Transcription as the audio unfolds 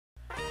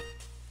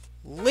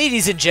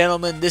Ladies and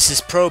gentlemen, this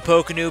is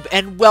ProPokeNoob,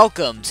 and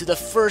welcome to the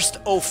first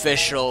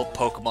official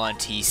Pokemon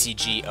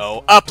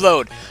TCGO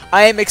upload.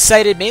 I am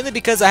excited mainly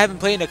because I haven't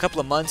played in a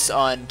couple of months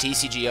on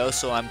TCGO,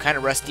 so I'm kind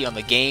of rusty on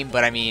the game,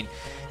 but I mean,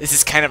 this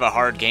is kind of a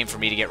hard game for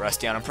me to get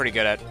rusty on. I'm pretty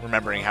good at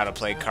remembering how to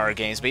play card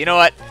games, but you know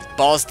what?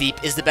 Balls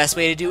deep is the best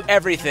way to do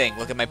everything.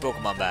 Look at my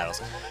Pokemon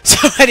battles.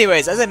 So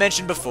anyways, as I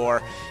mentioned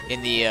before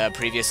in the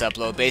previous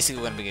upload,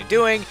 basically what I'm going to be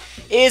doing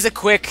is a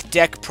quick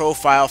deck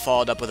profile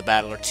followed up with a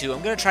battle or two.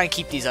 I'm going to try and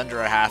keep these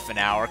under a half an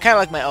hour, kind of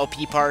like my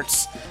LP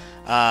parts,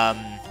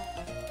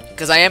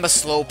 because I am a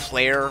slow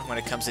player when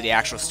it comes to the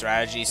actual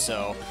strategy,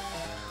 so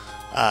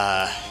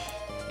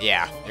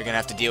yeah, you're going to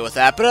have to deal with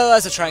that. But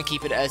otherwise, I'll try and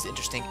keep it as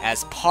interesting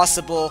as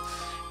possible,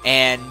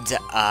 and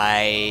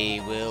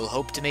I will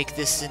hope to make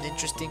this an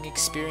interesting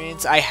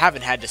experience. I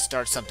haven't had to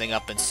start something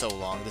up in so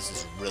long. This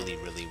is really,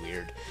 really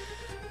weird.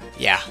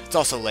 Yeah, it's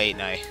also late,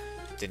 and I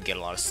didn't get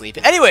a lot of sleep.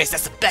 Anyways,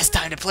 that's the best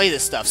time to play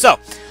this stuff. So,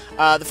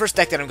 the first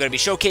deck that I'm going to be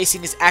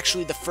showcasing is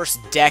actually the first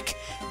deck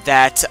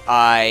that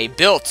I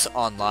built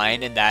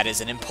online, and that is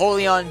an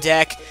Empoleon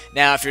deck.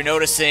 Now, if you're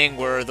noticing,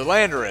 where are the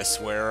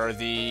Landorus? Where are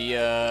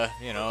the,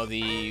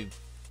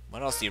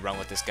 what else do you run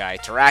with this guy?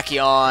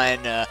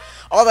 Terrakion,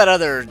 all that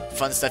other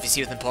fun stuff you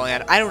see with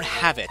Empoleon. I don't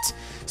have it.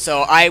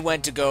 So I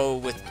went to go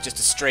with just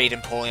a straight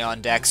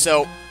Empoleon deck.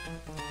 So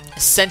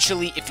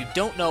essentially, if you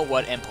don't know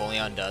what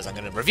Empoleon does, I'm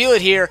going to reveal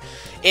it here.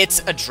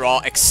 It's a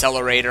draw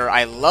accelerator.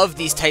 I love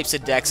these types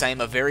of decks. I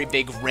am a very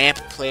big ramp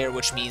player,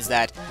 which means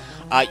that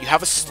you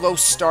have a slow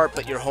start,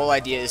 but your whole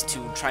idea is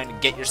to try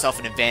and get yourself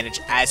an advantage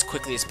as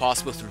quickly as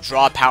possible through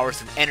draw power,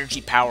 through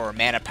energy power, or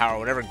mana power,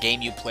 whatever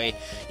game you play.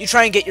 You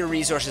try and get your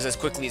resources as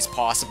quickly as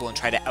possible and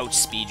try to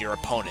outspeed your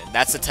opponent.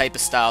 That's the type of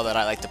style that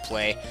I like to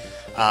play,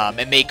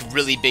 and make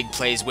really big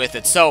plays with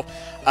it. So,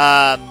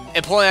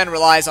 Empoleon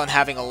relies on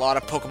having a lot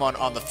of Pokemon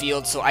on the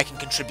field, so I can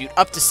contribute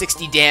up to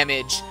 60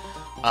 damage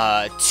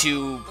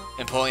to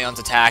Empoleon's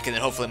attack, and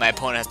then hopefully my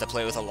opponent has to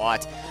play with a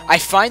lot. I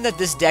find that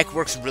this deck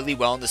works really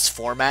well in this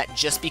format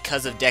just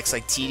because of decks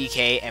like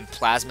TDK and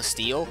Plasma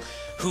Steel,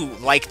 who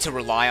like to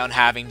rely on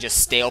having just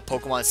stale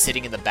Pokemon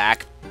sitting in the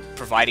back,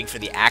 providing for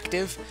the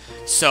active.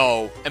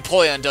 So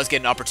Empoleon does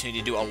get an opportunity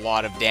to do a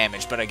lot of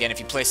damage, but again, if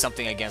you play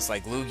something against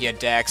like Lugia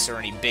decks or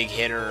any big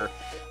hitter,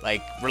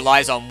 like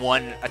relies on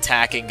one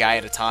attacking guy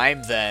at a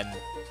time, then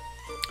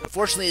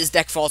unfortunately this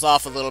deck falls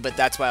off a little bit.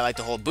 That's why I like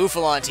to hold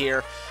Bouffalant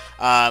here,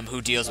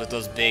 who deals with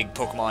those big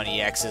Pokemon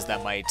EXs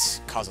that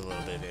might cause a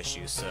little bit of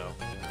issues. So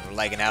we're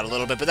lagging out a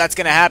little bit, but that's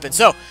going to happen.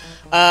 So,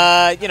 4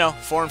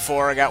 and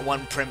 4. I got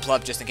one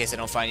Prinplup just in case I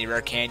don't find any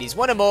rare candies.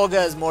 One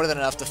Emolga is more than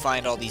enough to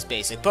find all these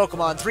basic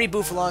Pokemon. 3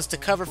 Bouffalants to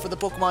cover for the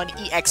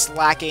Pokemon EX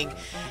lacking.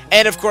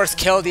 And of course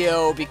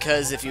Keldeo,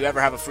 because if you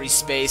ever have a free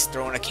space,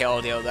 throw in a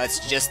Keldeo.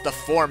 That's just the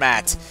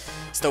format.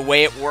 It's the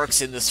way it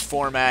works in this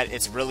format.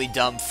 It's really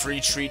dumb. Free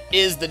Treat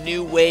is the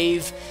new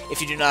wave. If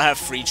you do not have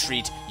Free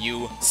Treat,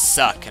 you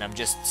suck. And I'm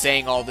just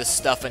saying all this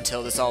stuff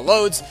until this all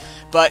loads.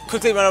 But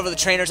quickly run over the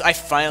trainers. I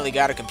finally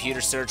got a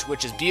computer search,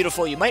 which is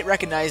beautiful. You might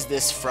recognize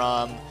this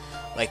from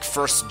like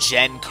first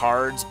gen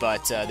cards,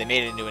 but they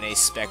made it into an ace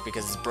spec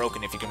because it's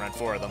broken if you can run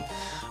 4 of them.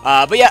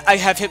 But yeah, I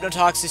have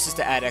Hypnotoxic just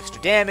to add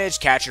extra damage,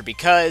 Catcher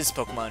because,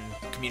 Pokemon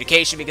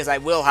Communication because I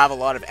will have a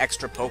lot of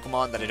extra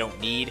Pokemon that I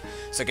don't need,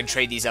 so I can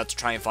trade these out to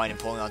try and find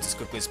Empoleons as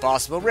quickly as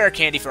possible. Rare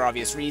candy for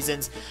obvious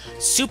reasons.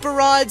 Super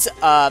Rods,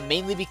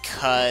 mainly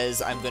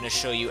because I'm going to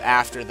show you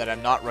after that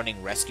I'm not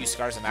running Rescue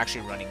Scars, I'm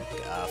actually running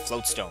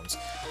Float Stones.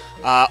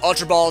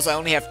 Ultra Balls, I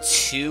only have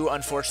 2,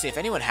 unfortunately. If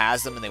anyone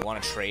has them and they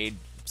want to trade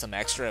some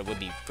extra, it would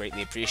be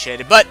greatly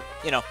appreciated. But,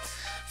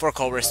 4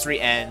 Colress, 3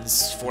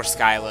 Ends, 4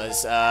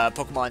 Skylas,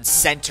 Pokemon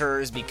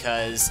Centers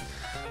because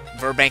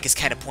Verbank is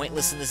kind of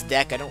pointless in this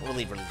deck. I don't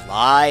really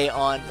rely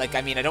on,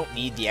 I don't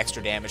need the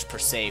extra damage per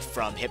se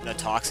from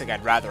Hypnotoxic.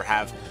 I'd rather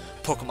have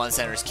Pokemon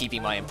Centers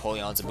keeping my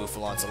Empoleons and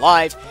Bouffalants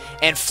alive.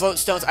 And Float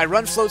Stones, I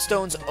run Float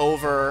Stones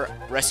over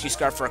Rescue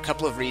Scar for a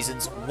couple of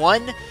reasons.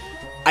 One,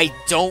 I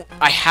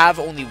have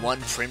only one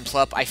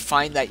Prinplup. I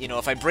find that,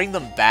 if I bring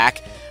them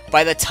back,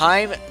 by the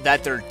time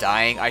that they're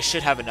dying, I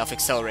should have enough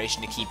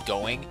acceleration to keep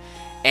going.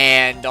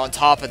 And on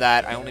top of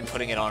that, I'm only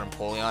putting it on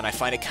Empoleon. I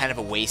find it kind of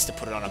a waste to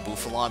put it on a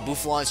Bouffalant.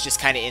 Bouffalant's just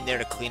kind of in there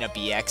to clean up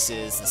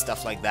EXs and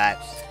stuff like that.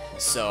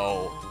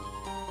 So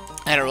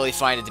I don't really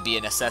find it to be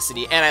a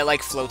necessity. And I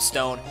like Float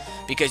Stone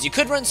because you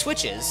could run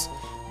switches,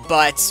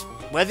 but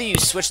whether you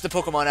switch the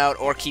Pokemon out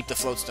or keep the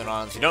Float Stone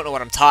on, if you don't know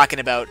what I'm talking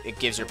about, it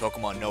gives your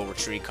Pokemon no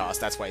retreat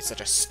cost. That's why it's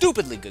such a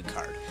stupidly good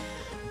card.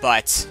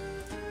 But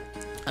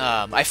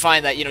I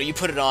find that, you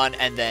put it on,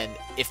 and then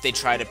if they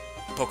try to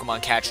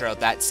Pokemon Catcher out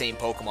that same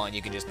Pokemon,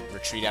 you can just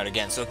retreat out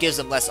again. So it gives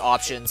them less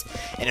options,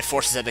 and it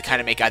forces them to kind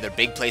of make either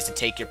big plays to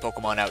take your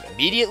Pokemon out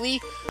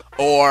immediately,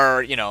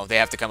 or, they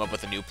have to come up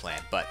with a new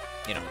plan. But,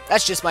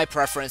 that's just my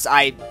preference.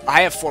 I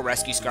have 4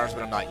 Rescue Scarves,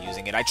 but I'm not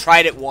using it. I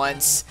tried it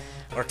once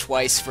or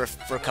twice for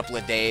a couple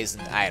of days,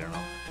 and I don't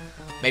know.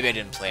 Maybe I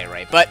didn't play it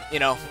right. But,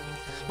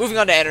 moving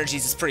on to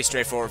energies, it's pretty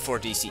straightforward. 4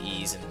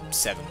 DCEs and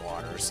 7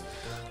 waters.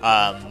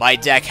 My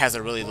deck has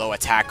a really low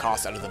attack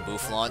cost out of the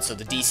Bouffalant, so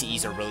the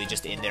DCEs are really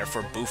just in there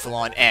for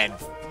Bouffalant, and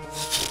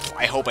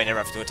I hope I never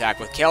have to attack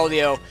with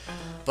Keldeo.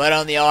 But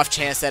on the off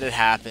chance that it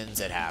happens,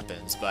 it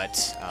happens.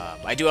 But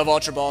I do have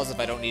Ultra Balls if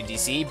I don't need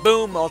DC.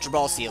 Boom, Ultra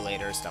Ball, see you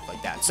later, stuff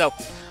like that. So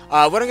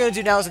what I'm going to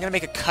do now is I'm going to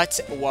make a cut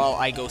while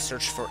I go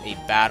search for a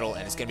battle.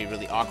 And it's going to be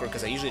really awkward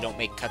because I usually don't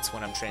make cuts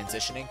when I'm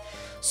transitioning.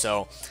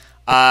 So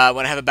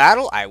when I have a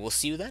battle, I will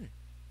see you then.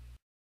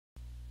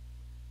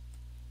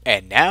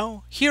 And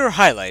now, here are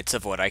highlights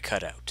of what I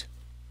cut out.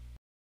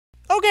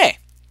 Okay,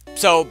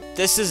 so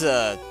this is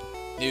a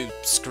new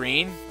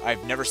screen.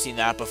 I've never seen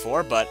that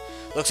before, but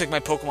looks like my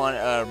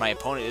my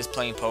opponent is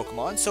playing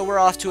Pokemon, so we're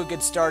off to a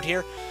good start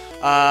here.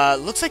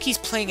 Looks like he's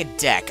playing a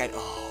deck.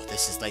 Oh,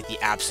 this is like the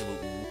absolute...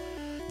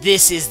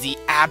 This is the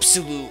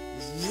absolute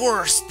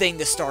worst thing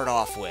to start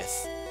off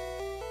with.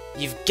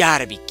 You've got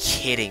to be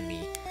kidding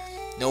me.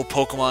 No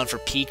Pokemon for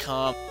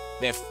PCOM.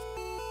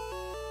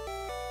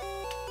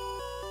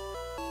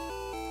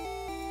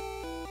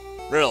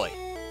 Really?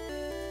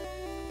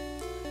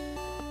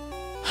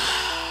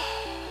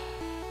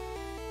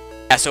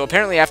 Yeah, so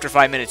apparently after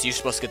 5 minutes you're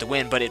supposed to get the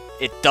win, but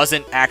it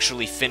doesn't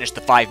actually finish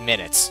the 5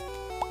 minutes.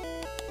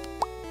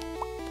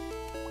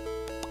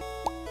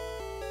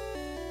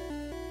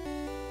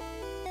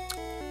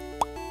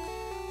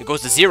 It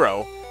goes to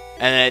 0,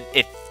 and then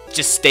it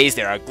just stays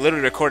there. I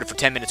literally recorded for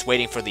 10 minutes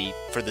waiting for the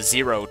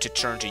 0 to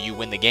turn to you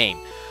win the game.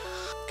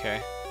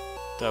 Okay.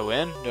 Do I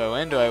win? Do I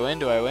win? Do I win?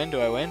 Do I win? Do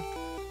I win?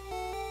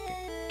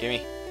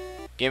 Gimme.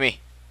 Gimme.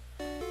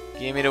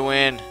 Gimme the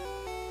win.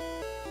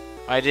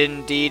 I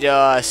didn't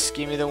DDoS.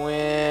 Give me the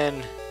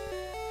win.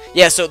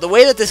 Yeah, so the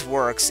way that this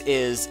works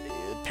is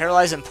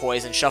Paralyze and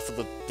Poison,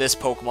 shuffle this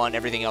Pokemon and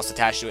everything else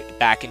attached to it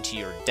back into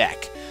your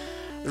deck.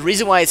 The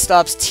reason why it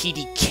stops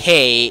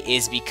TDK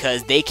is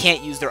because they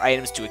can't use their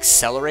items to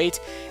accelerate,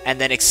 and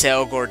then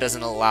Excelgor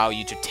doesn't allow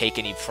you to take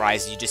any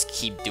prizes. You just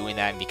keep doing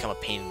that and become a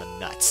pain in the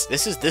nuts.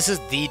 This is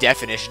the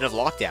definition of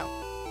lockdown.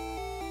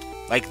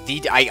 Like,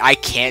 I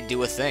can't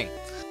do a thing.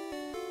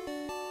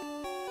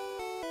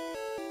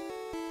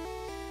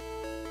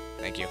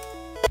 Thank you.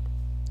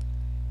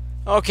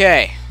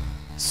 Okay,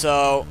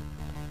 so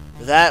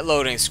that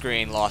loading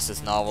screen lost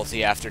its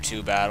novelty after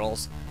 2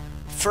 battles.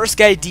 First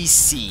guy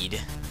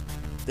DC'd.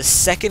 The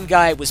second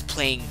guy was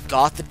playing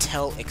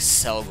Gothitelle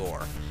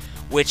Excelgor,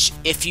 which,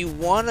 if you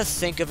want to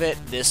think of it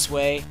this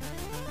way,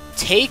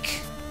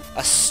 take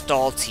a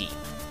Stalti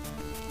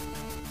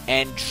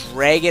and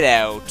drag it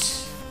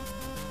out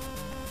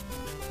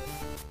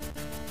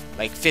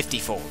like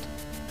 50-fold.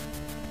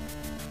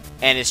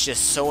 And it's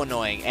just so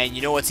annoying. And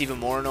you know what's even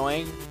more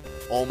annoying?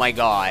 Oh my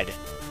god.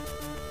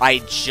 I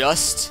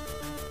just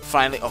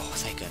finally... Oh,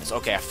 thank goodness.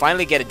 Okay, I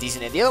finally get a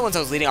decent... And the other ones I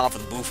was leading off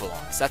with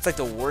Bouffalants. That's like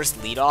the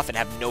worst lead off and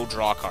have no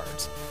draw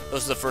cards.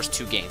 Those are the first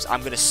 2 games. I'm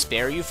going to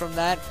spare you from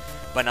that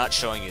by not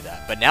showing you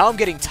that. But now I'm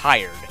getting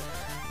tired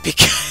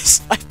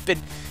because I've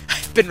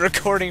been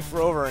recording for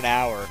over an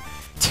hour.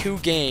 2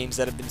 games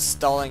that have been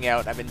stalling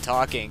out. I've been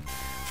talking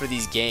for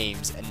these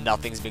games and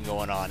nothing's been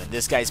going on. And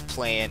this guy's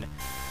playing...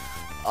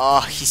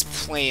 Oh, he's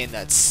playing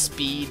that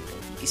speed.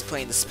 He's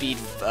playing the speed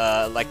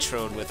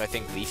electrode with, I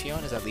think,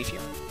 Leafeon. Is that Leafeon?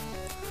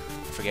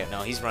 I forget.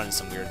 No, he's running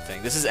some weird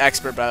thing. This is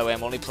Expert, by the way.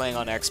 I'm only playing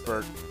on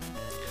Expert.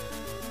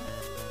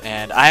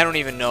 And I don't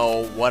even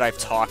know what I've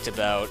talked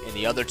about in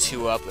the other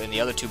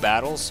two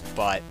battles,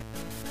 but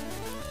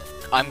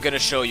I'm gonna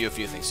show you a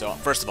few things. So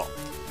first of all,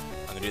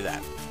 I'm gonna do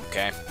that.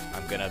 Okay?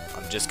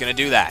 I'm just gonna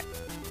do that.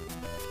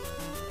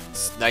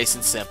 It's nice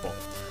and simple.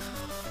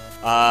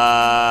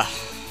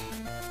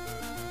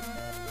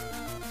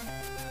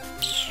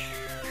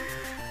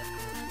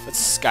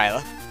 Let's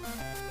Skyla.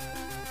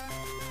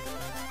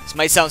 This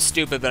might sound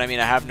stupid, but I mean,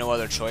 I have no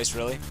other choice,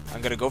 really.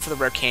 I'm going to go for the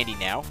rare candy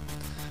now.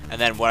 And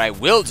then what I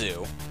will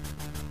do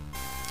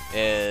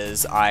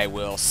is I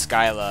will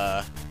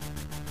Skyla...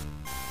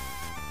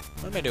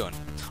 What am I doing?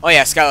 Oh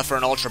yeah, Skyla for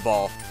an Ultra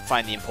Ball,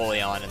 find the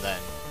Empoleon, and then...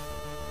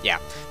 Yeah,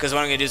 because what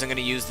I'm going to do is I'm going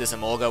to use this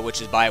Emolga,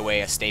 which is, by the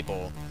way, a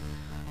staple.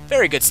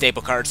 Very good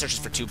staple card. Searches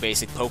for 2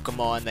 basic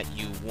Pokemon that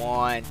you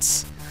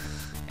want.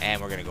 And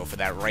we're going to go for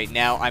that right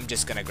now. I'm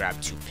just going to grab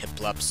 2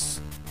 Piplups.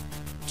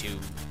 2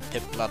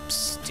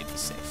 Piplups to be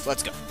safe.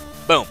 Let's go.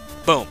 Boom.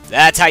 Boom.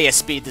 That's how you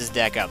speed this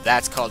deck up.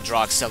 That's called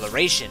draw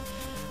acceleration.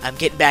 I'm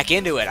getting back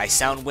into it. I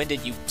sound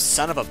winded, you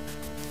son of a...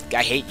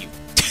 I hate you.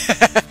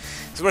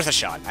 It's worth a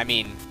shot. I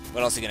mean,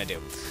 what else are you going to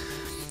do?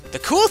 The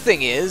cool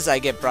thing is, I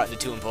get brought into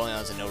 2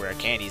 Empoleons and no rare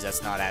candies.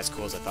 That's not as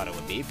cool as I thought it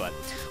would be, but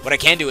what I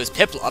can do is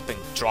Piplup and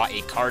draw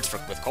 8 cards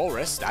with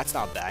Colress. That's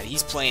not bad.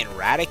 He's playing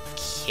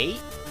Raticate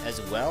as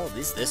well.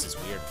 This is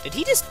weird. Did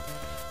he just...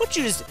 What,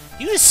 you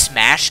just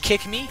smash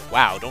kick me?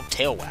 Wow, don't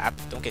tail whap.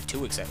 Don't get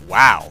too excited.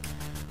 Wow.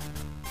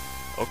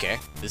 Okay,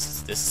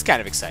 this is kind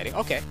of exciting.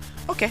 Okay,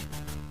 okay.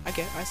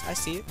 I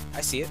see it.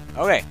 I see it.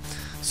 Okay,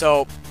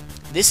 so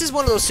this is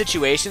one of those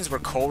situations where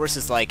Colress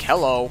is like,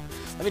 hello,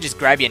 let me just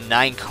grab you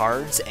 9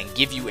 cards and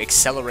give you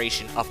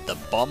acceleration up the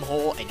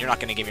bumhole, and you're not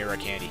going to give me a rare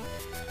candy.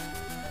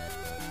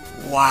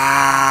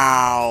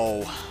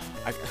 Wow.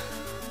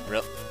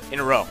 In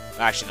a row.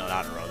 Actually, no,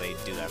 not in a row. They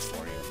do that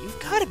for you. You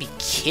gotta be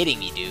kidding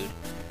me, dude.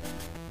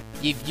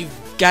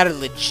 You've gotta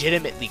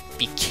legitimately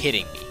be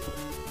kidding me.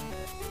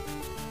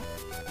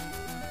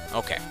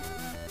 Okay.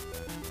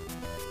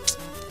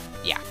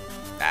 Yeah,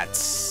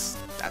 that's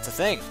a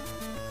thing.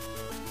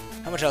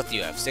 How much health do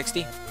you have?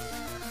 60?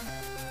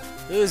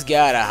 Who's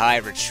got a high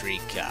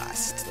retreat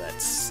cost?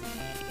 Let's see.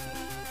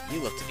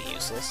 You look to be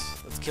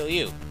useless. Let's kill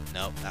you.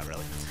 Nope, not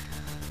really.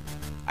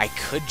 I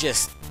could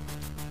just...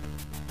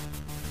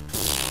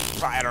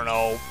 I don't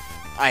know.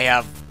 I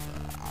have...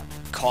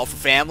 call for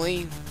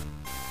family.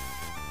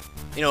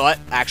 You know what?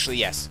 Actually,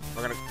 yes.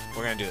 We're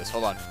gonna do this.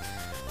 Hold on.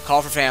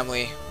 Call for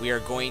family. We are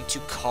going to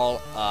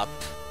call up...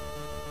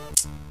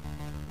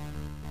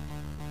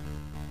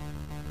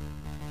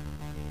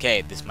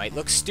 Okay, this might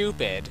look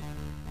stupid.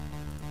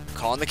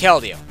 Calling the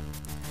Keldeo.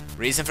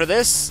 Reason for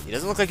this? He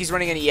doesn't look like he's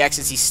running any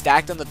EXs. He's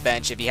stacked on the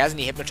bench. If he has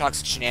any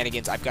Hypnotoxic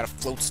shenanigans, I've got a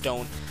Float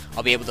Stone.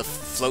 I'll be able to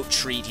Float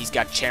Treat. He's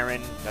got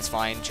Charon. That's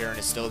fine. Charon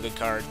is still a good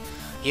card.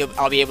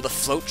 I'll be able to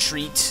Float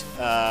Treat,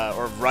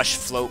 or Rush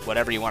Float,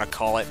 whatever you want to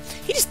call it.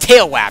 He just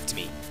Tail Whapped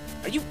me.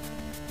 Are you...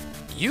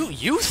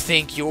 You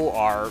think you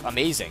are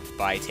amazing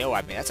by Tail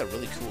Whapping me. That's a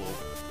really cool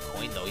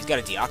coin, though. He's got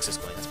a Deoxys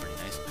coin. That's pretty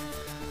nice.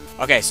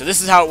 Okay, so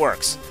this is how it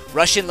works.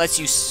 Rush In lets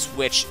you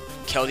switch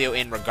Keldeo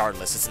in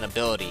regardless. It's an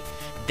ability.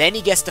 Then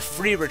he gets the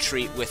free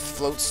retreat with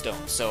Float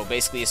Stone. So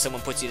basically, if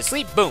someone puts you to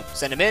sleep, boom,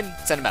 send him in,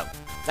 send him out.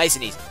 Nice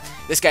and easy.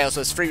 This guy also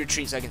has free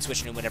retreat, so I can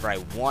switch him in whenever I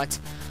want.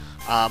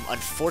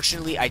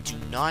 Unfortunately, I do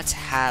not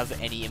have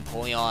any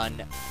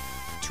Empoleon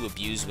to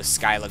abuse with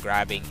Skyla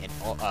grabbing an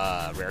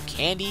rare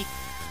candy.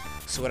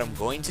 So what I'm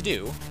going to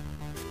do,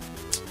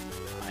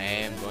 I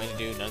am going to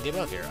do none of the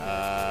above here.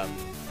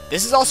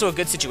 This is also a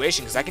good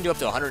situation because I can do up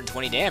to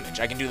 120 damage.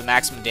 I can do the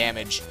maximum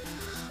damage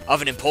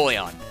of an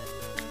Empoleon.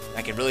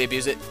 I can really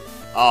abuse it.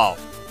 Oh,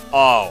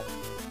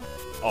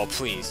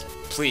 please,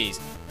 please.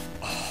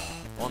 Oh,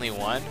 only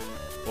one?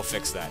 We'll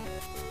fix that.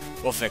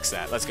 We'll fix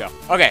that. Let's go.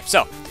 Okay,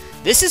 so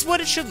this is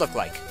what it should look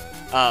like.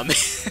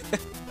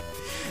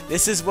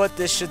 This is what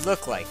this should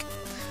look like.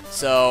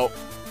 So,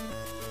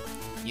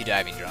 you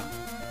diving draw.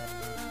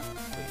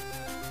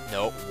 Please.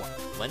 No.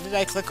 When did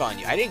I click on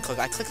you? I didn't click.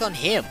 I clicked on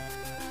him.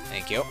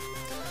 Thank you.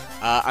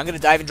 I'm going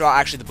to dive and draw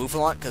actually the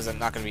Bouffalant because I'm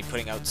not going to be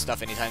putting out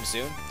stuff anytime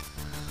soon.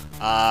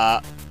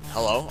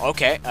 Hello.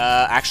 Okay.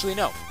 Actually,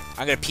 no.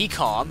 I'm going to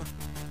P-Calm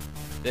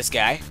this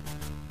guy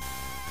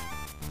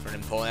for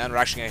an Empoleon. We're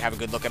actually going to have a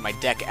good look at my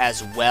deck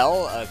as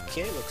well.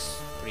 Okay,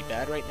 looks pretty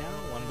bad right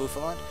now. One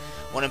Bouffalant.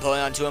 One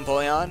Empoleon, two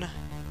Empoleon.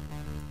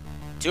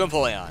 Two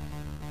Empoleon.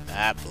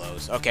 That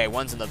blows. Okay,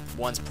 one's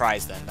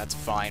prize then. That's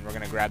fine. We're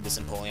going to grab this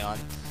Empoleon.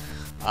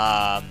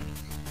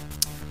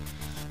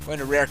 Going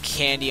to rare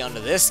candy onto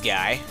this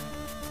guy.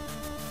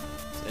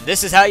 And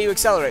this is how you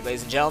accelerate,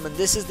 ladies and gentlemen.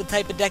 This is the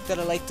type of deck that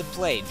I like to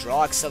play.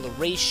 Draw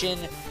acceleration.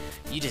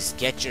 You just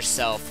get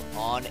yourself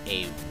on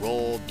a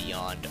roll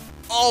beyond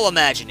all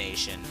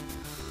imagination.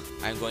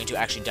 I'm going to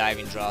actually dive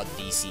and draw the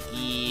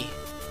DCE.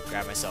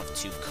 Grab myself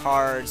 2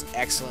 cards.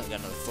 Excellent. Got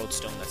another Float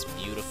Stone. That's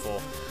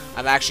beautiful.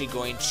 I'm actually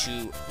going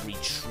to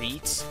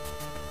retreat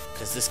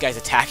because this guy's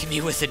attacking me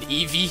with an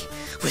Eevee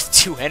with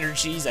 2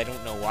 energies. I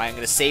don't know why. I'm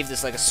going to save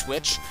this like a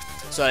switch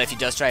so that if he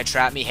does try to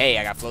trap me, hey,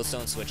 I got Float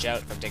Stone, switch out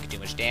if I'm taking too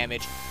much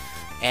damage.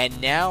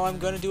 And now I'm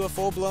going to do a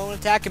full-blown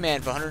attack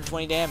command for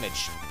 120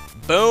 damage.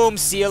 Boom!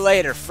 See you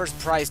later. First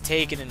prize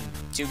taken in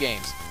 2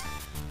 games.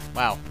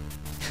 Wow.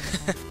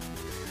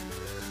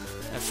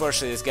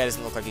 Unfortunately, this guy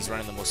doesn't look like he's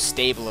running the most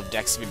stable of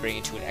decks to be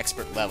bringing to an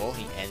expert level.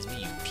 He ends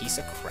me, you piece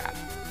of crap.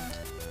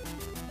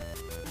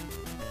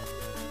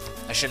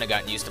 I shouldn't have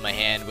gotten used to my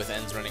hand with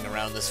ends running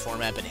around this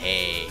format, but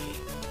hey.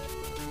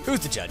 Who's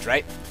the judge,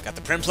 right? Got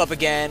the Prinplup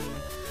again,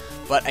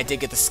 but I did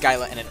get the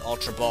Skyla and an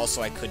Ultra Ball,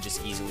 so I could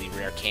just easily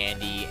rare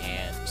candy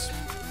and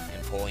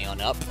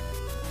Empoleon up.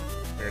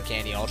 Rare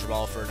candy, Ultra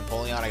Ball for an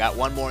Empoleon. I got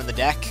one more in the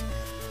deck,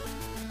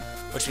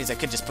 which means I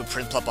could just put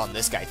Prinplup on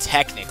this guy,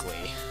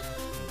 technically.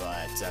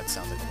 But that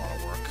sounds like a lot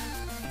of work.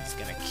 He's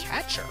gonna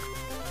catch her.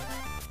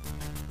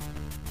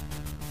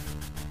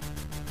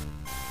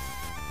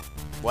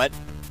 What?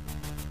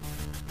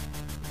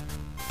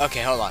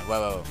 Okay, hold on.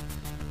 Whoa.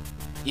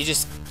 You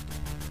just...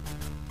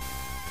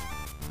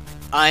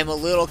 I'm a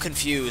little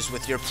confused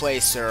with your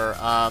play, sir.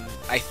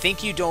 I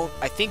think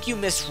you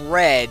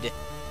misread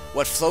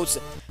what floats...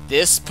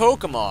 This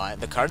Pokemon,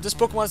 the card this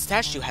Pokemon is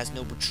attached to, has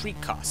no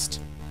retreat cost.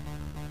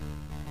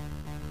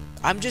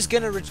 I'm just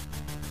gonna...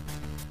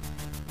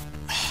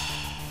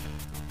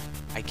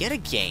 I get a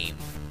game,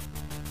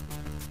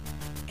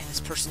 and this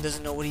person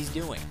doesn't know what he's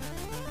doing.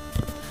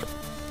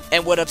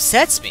 And what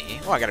upsets me...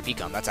 Oh, I got a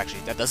P-Calm. That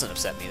doesn't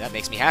upset me. That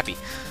makes me happy.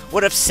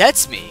 What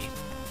upsets me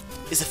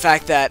is the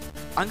fact that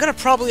I'm gonna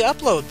probably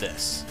upload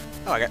this.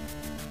 Oh, I got...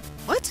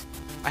 What?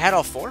 I had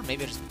all 4?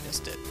 Maybe I just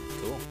missed it.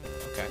 Cool.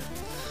 Okay.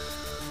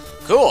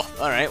 Cool.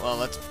 Alright, well,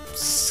 let's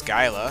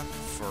Skyla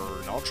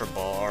for an Ultra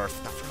Ball, or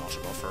not for an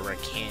Ultra Ball, for a rare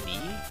candy.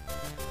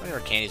 How many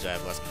rare candies do I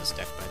have left in this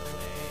deck, by the way?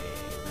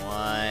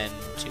 1,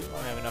 2.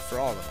 I have enough for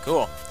all of them.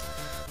 Cool.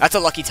 That's a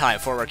lucky time.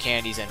 4 rare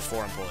candies and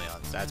 4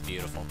 Empoleons. That's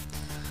beautiful.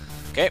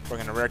 Okay, we're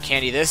going to rare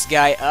candy this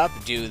guy up,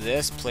 do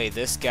this, play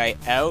this guy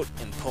out,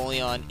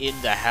 Empoleon in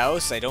the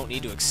house. I don't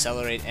need to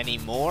accelerate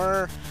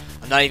anymore.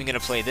 I'm not even going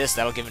to play this.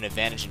 That'll give an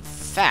advantage. In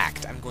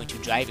fact, I'm going to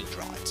Diving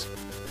Draw it.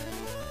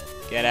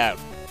 Get out.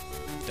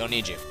 Don't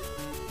need you.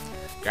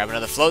 Grab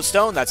another Float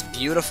Stone. That's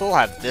beautiful.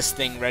 Have this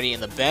thing ready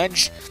in the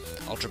bench.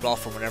 Ultra Ball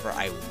for whenever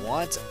I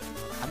want.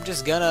 I'm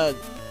just gonna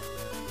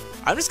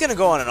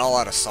go on an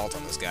all-out assault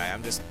on this guy.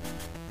 I'm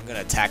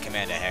gonna attack him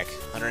and a heck.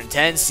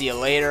 110. See you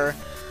later.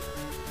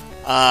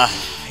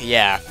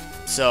 Yeah.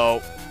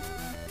 So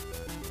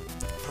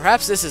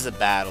perhaps this is a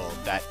battle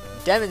that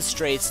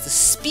demonstrates the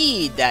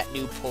speed that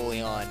new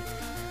Empoleon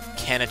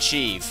can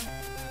achieve.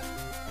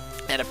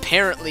 And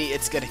apparently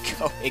it's gonna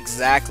go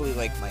exactly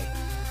like my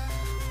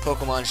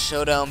Pokemon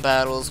Showdown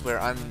battles, where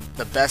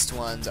the best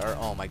ones are.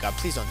 Oh my god,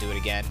 please don't do it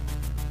again.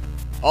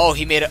 Oh,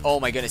 he made it. Oh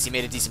my goodness, he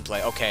made a decent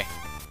play. Okay.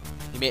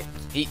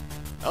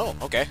 Oh,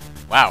 okay.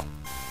 Wow.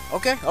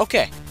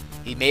 Okay.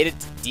 He made a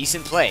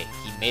decent play.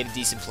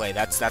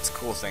 That's a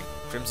cool thing.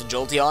 Crimson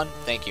Jolteon,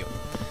 thank you.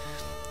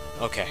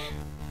 Okay.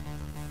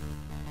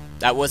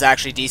 That was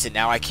actually decent.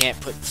 Now I can't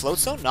put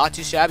Floatstone. Not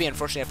too shabby.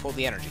 Unfortunately, I pulled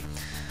the energy.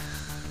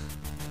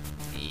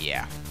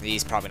 Yeah,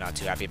 he's probably not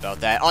too happy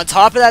about that. On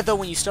top of that, though,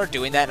 when you start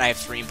doing that and I have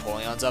 3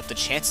 Empoleons up, the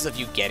chances of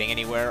you getting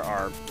anywhere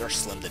are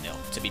slim to nil,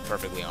 to be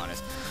perfectly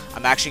honest.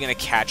 I'm actually going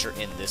to Catcher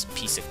in this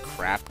piece of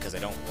crap because I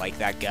don't like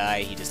that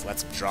guy. He just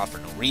lets him draw for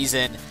no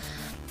reason.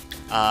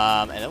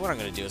 And then what I'm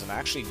going to do is I'm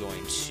actually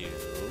going to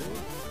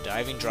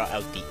Diving Draw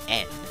out the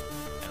N.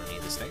 I don't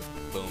need this thing.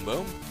 Boom,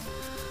 boom.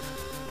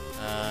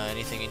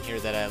 Anything in here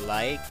that I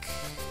like?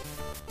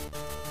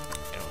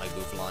 I don't like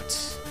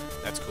Bouffalant.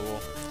 That's cool.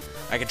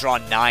 I can draw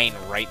 9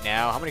 right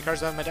now. How many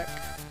cards do I have in my deck?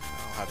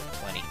 I'll have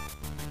plenty.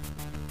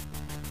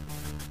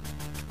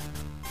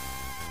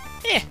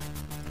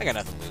 I got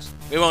nothing to lose.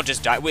 We won't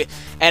just die.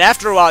 And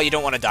after a while, you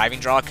don't want to Diving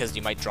Draw because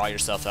you might draw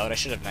yourself out. I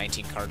should have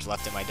 19 cards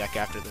left in my deck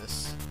after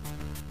this.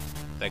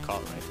 Did I call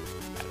it right?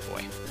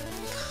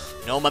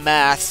 Attaboy. Know my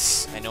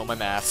maths. I know my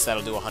maths.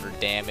 That'll do 100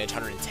 damage.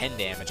 110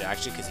 damage,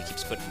 actually, because he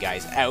keeps putting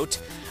guys out.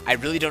 I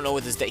really don't know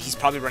what this deck... He's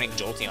probably running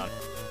Jolteon.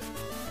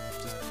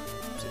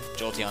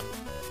 Jolteon.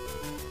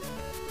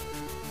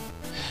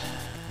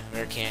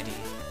 Rare candy.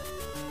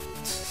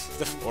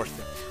 The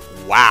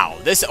 4th. Wow.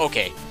 This...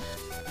 Okay.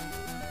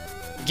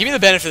 Give me the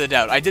benefit of the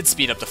doubt. I did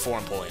speed up to 4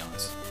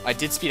 Empoleons. I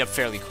did speed up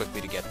fairly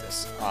quickly to get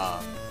this.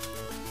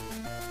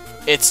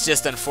 It's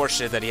just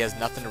unfortunate that he has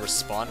nothing to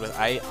respond with.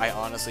 I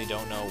honestly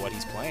don't know what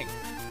he's playing.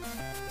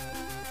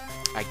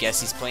 I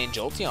guess he's playing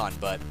Jolteon,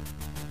 but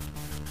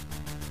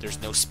there's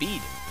no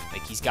speed.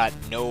 Like, he's got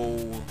no...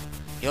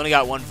 He only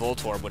got 1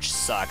 Voltorb, which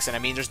sucks. And I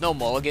mean, there's no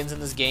mulligans in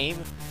this game,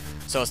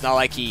 so it's not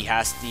like he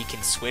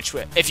can switch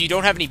with... If you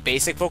don't have any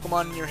basic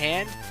Pokemon in your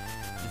hand,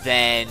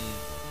 then,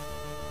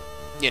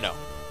 you know,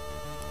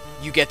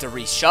 you get to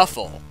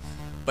reshuffle,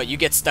 but you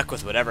get stuck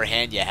with whatever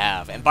hand you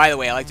have. And by the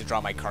way, I like to draw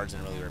my cards in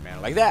a really weird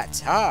manner. Like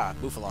that. Ah,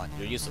 Bouffalant,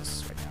 you're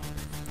useless right now.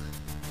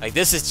 Like,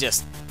 this is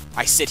just...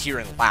 I sit here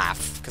and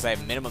laugh, because I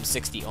have minimum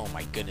 60... Oh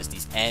my goodness,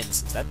 these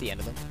ends. Is that the end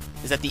of them?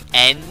 Is that the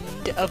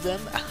end of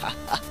them?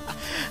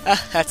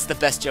 That's the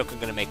best joke I'm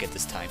going to make at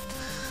this time.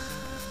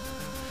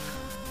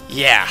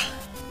 Yeah.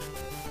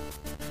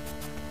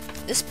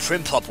 This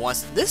Prinplup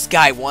wants... This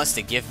guy wants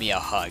to give me a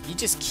hug. He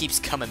just keeps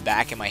coming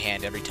back in my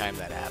hand every time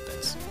that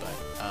happens. But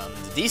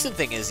the decent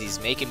thing is he's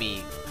making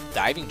me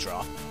Diving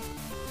Draw.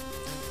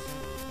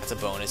 That's a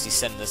bonus. He's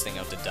sending this thing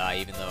out to die,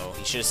 even though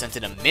he should have sent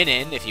in a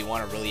Minin if you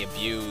want to really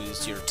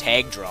abuse your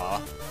Tag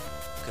Draw.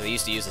 Because I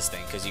used to use this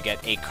thing, because you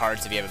get 8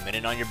 cards if you have a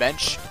Minin on your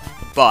bench.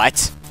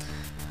 But,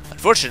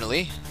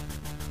 unfortunately,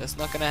 that's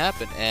not going to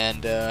happen.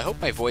 And I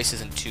hope my voice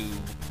isn't too...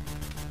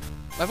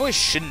 My voice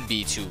shouldn't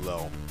be too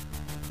low.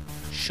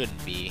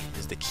 Shouldn't be,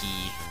 is the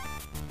key.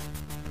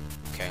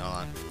 Okay, hold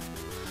on.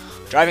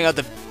 Driving out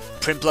the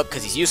Prinplup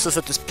because he's useless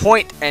at this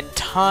point and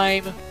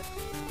time.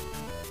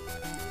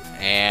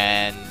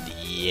 And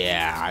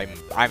yeah,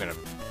 I'm in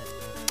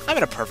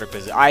a perfect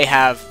position. I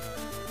have...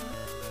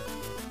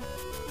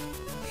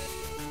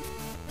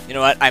 You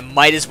know what? I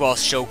might as well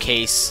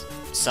showcase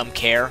some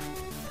care.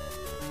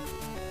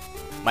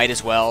 Might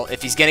as well.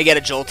 If he's gonna get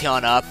a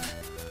Jolteon up,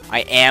 I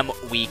am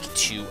weak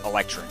to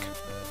Electric.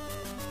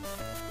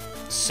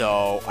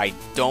 So, I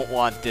don't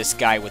want this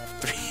guy with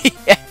 3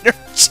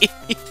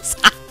 energies.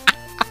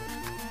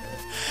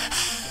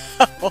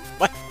 Oh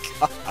my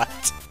god.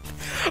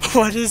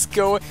 What is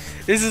going...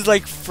 This is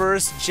like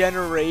first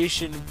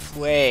generation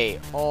play.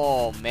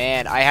 Oh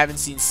man, I haven't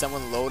seen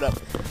someone load up...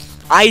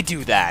 I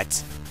do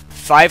that.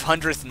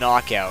 500th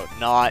knockout,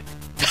 not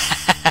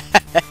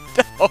bad.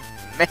 Oh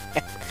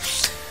man.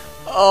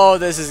 Oh,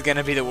 this is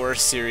gonna be the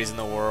worst series in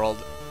the world.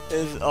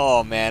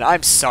 Oh man,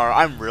 I'm sorry.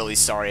 I'm really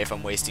sorry if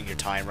I'm wasting your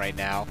time right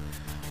now.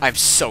 I'm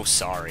so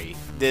sorry.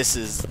 This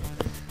is...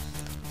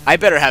 I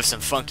better have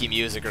some funky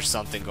music or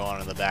something going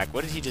on in the back.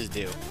 What did he just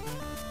do?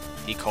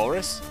 He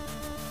Colress?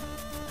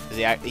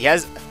 He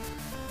has...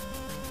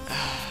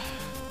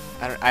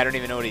 I don't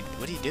even know what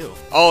did he do?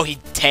 Oh, he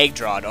tag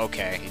drawed.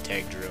 Okay, he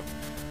tag drew.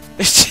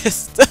 It's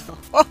just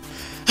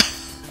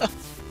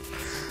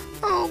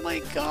oh my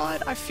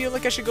god, I feel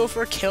like I should go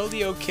for a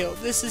Keldeo kill.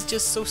 This is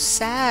just so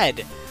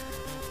sad.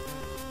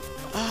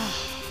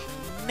 Oh,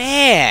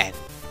 man.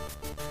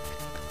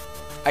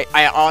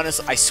 I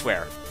honestly, I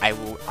swear, I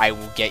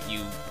will get you.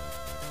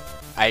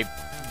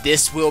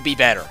 This will be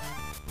better.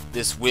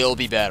 This will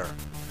be better.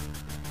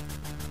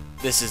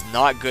 This is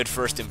not good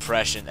first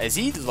impression. Is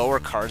he lower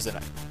cards than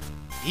I?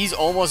 He's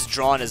almost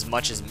drawn as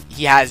much as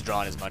he has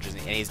drawn as much as me,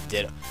 and he's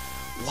Ditto.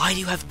 Why do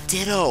you have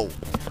Ditto?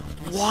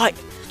 Why?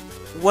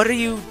 What are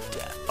you?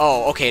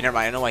 Oh, okay, never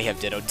mind. I know why you have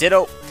Ditto.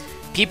 Ditto.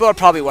 People are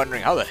probably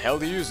wondering how the hell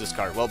do you use this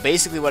card. Well,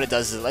 basically what it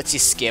does is it lets you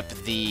skip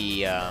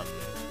the.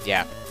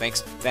 Yeah.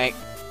 Thanks.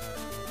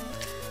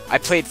 I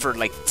played for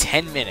like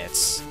 10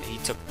 minutes, and he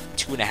took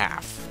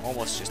 2.5.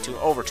 Almost just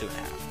over 2.5.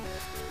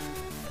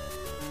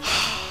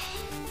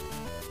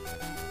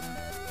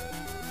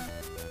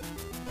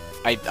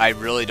 I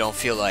really don't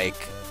feel like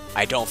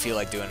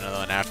doing another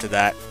one after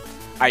that.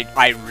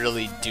 I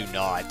really do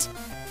not.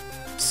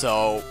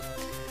 So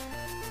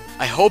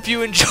I hope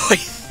you enjoy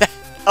that.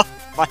 Oh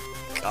my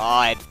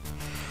god.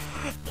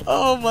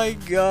 Oh my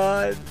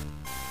god.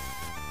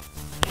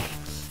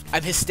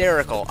 I'm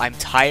hysterical. I'm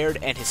tired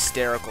and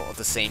hysterical at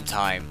the same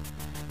time.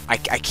 I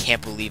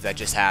can't believe that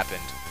just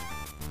happened.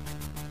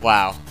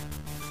 Wow.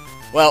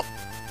 Well,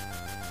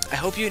 I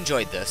hope you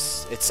enjoyed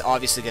this. It's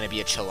obviously going to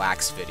be a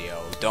chillax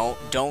video.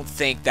 Don't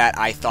think that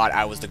I thought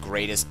I was the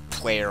greatest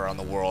player on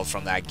the world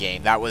from that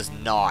game. That was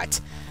not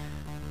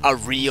a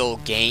real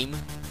game.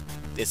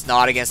 It's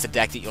not against the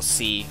deck that you'll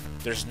see.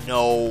 There's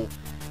no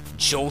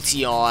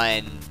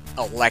Jolteon,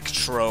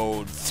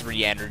 Electrode,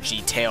 3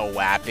 energy, tail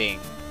whapping,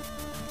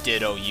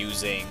 Ditto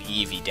using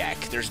Eevee deck.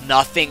 There's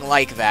nothing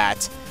like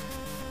that.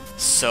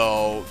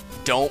 So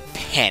don't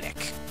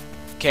panic.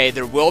 Okay,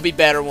 there will be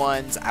better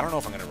ones. I don't know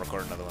if I'm going to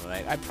record another one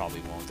tonight. I probably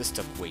won't. This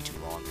took way too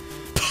long.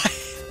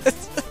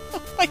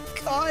 Oh my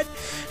god.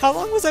 How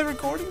long was I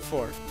recording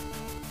for?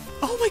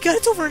 Oh my god,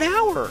 it's over an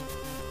hour.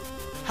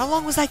 How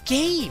long was that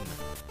game?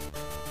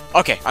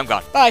 Okay, I'm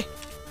gone. Bye.